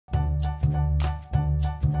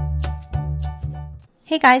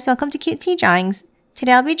Hey guys, welcome to Cute Tea Drawings.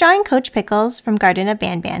 Today I'll be drawing Coach Pickles from Garten of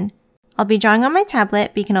Banban. I'll be drawing on my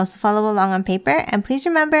tablet, but you can also follow along on paper, and please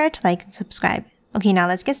remember to like and subscribe. Okay, now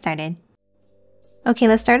let's get started. Okay,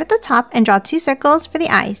 let's start at the top and draw 2 circles for the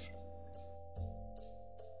eyes.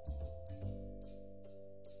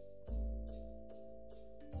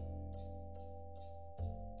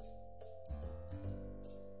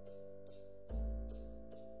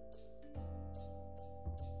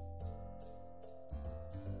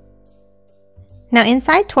 Now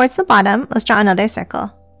inside towards the bottom, let's draw another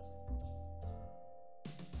circle.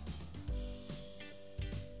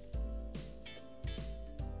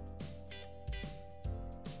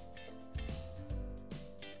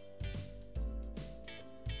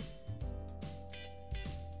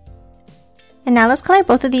 And now let's color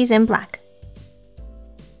both of these in black.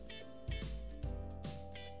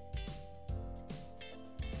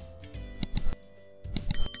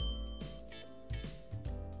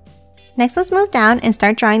 Next, let's move down and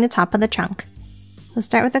start drawing the top of the trunk. Let's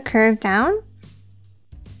start with a curve down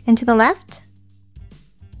and to the left,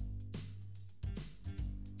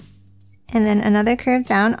 and then another curve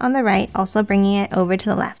down on the right, also bringing it over to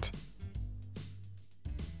the left.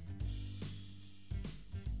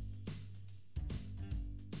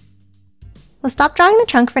 Let's stop drawing the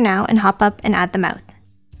trunk for now and hop up and add the mouth.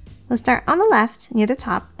 Let's start on the left near the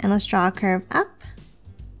top and let's draw a curve up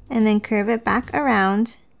and then curve it back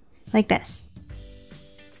around like this.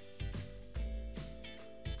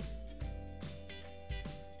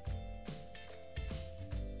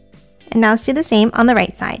 And now let's do the same on the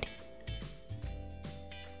right side.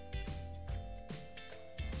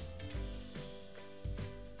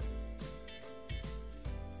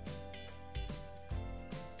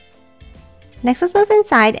 Next, let's move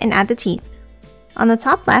inside and add the teeth. On the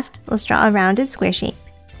top left, let's draw a rounded square shape.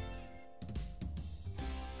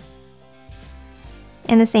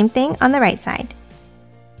 And the same thing on the right side.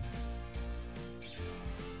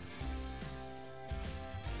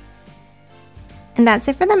 And that's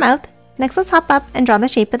it for the mouth. Next, let's hop up and draw the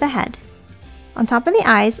shape of the head. On top of the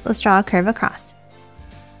eyes, let's draw a curve across.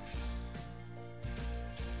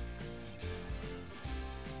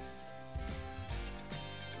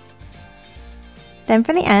 Then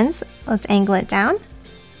for the ends, let's angle it down.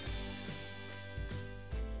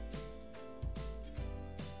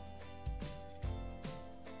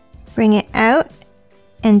 Bring it out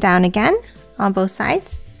and down again on both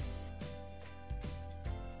sides.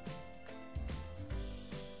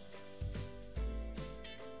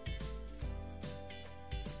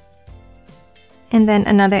 And then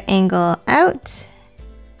another angle out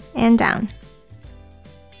and down.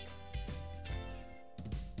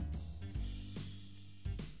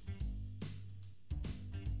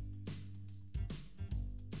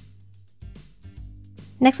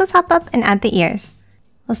 Next, let's hop up and add the ears.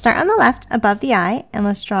 Let's start on the left above the eye and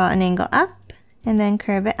let's draw an angle up and then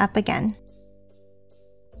curve it up again.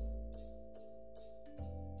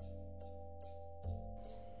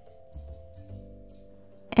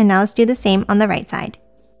 And now let's do the same on the right side.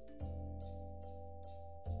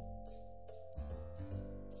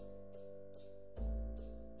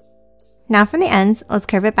 Now from the ends, let's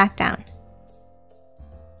curve it back down.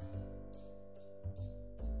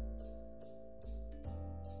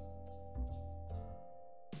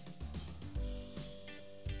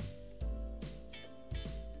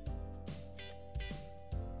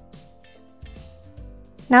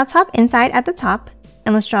 Now let's hop inside at the top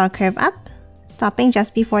and let's draw a curve up, stopping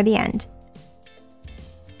just before the end.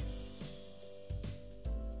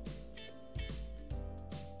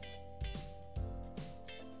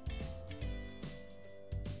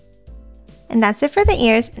 And that's it for the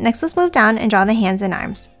ears. Next, let's move down and draw the hands and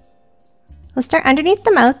arms. Let's start underneath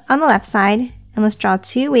the mouth on the left side and let's draw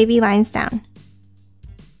 2 wavy lines down.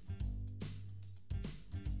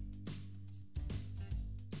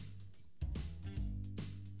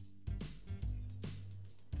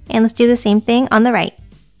 And let's do the same thing on the right.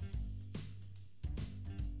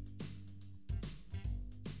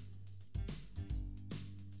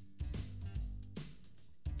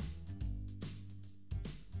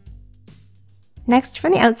 Next,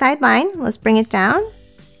 from the outside line, let's bring it down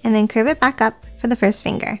and then curve it back up for the first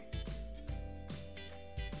finger.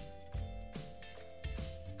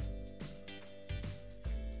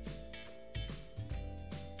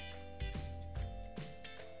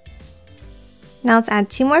 Now let's add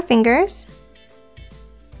 2 more fingers.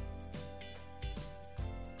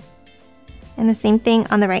 And the same thing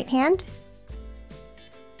on the right hand.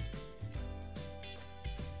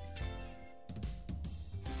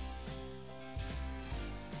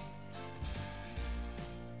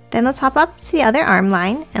 Then let's hop up to the other arm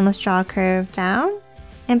line and let's draw a curve down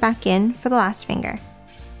and back in for the last finger.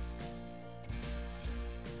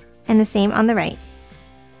 And the same on the right.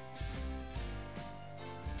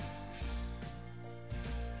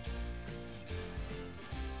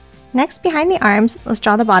 Next, behind the arms, let's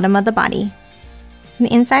draw the bottom of the body. From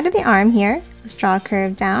the inside of the arm here, let's draw a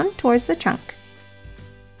curve down towards the trunk.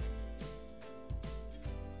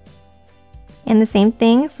 And the same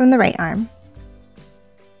thing from the right arm.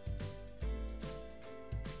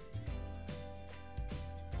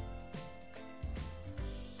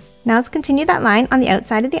 Now let's continue that line on the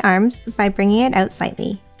outside of the arms by bringing it out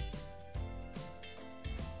slightly.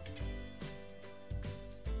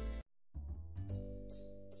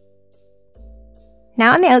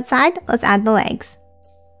 Now on the outside, let's add the legs.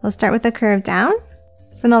 We'll start with a curve down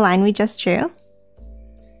from the line we just drew.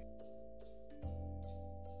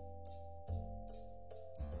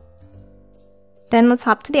 Then let's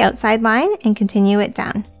hop to the outside line and continue it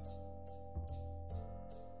down.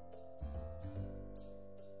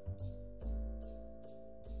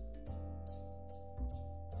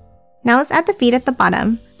 Now let's add the feet at the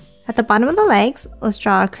bottom. At the bottom of the legs, let's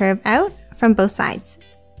draw a curve out from both sides.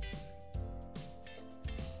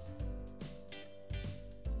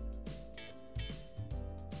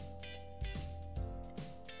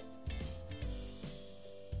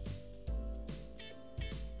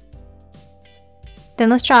 Then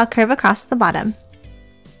let's draw a curve across the bottom.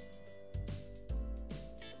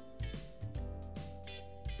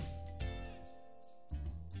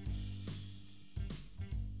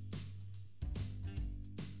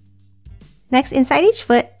 Next, inside each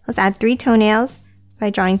foot, let's add 3 toenails by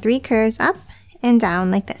drawing 3 curves up and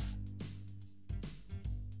down like this.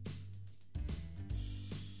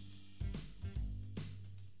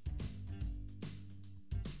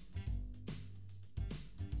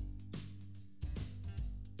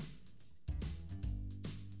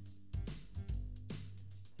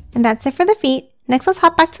 And that's it for the feet. Next, let's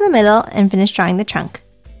hop back to the middle and finish drawing the trunk.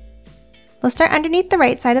 Let's start underneath the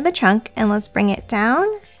right side of the trunk and let's bring it down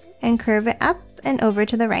and curve it up and over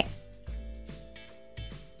to the right.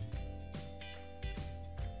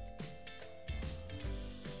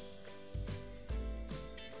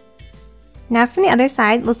 Now from the other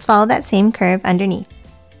side, let's follow that same curve underneath.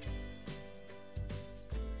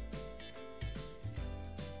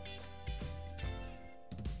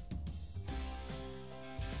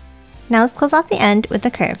 Now let's close off the end with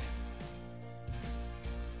a curve.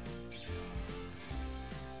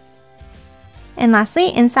 And lastly,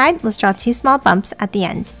 inside, let's draw 2 small bumps at the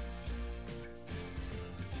end.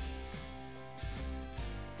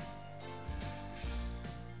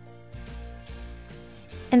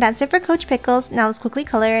 And that's it for Coach Pickles. Now let's quickly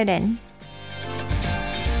color it in.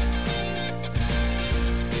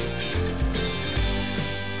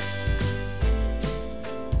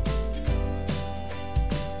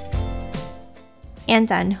 And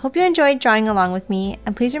done. Hope you enjoyed drawing along with me,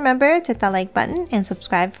 and please remember to hit that like button and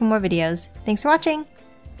subscribe for more videos. Thanks for watching!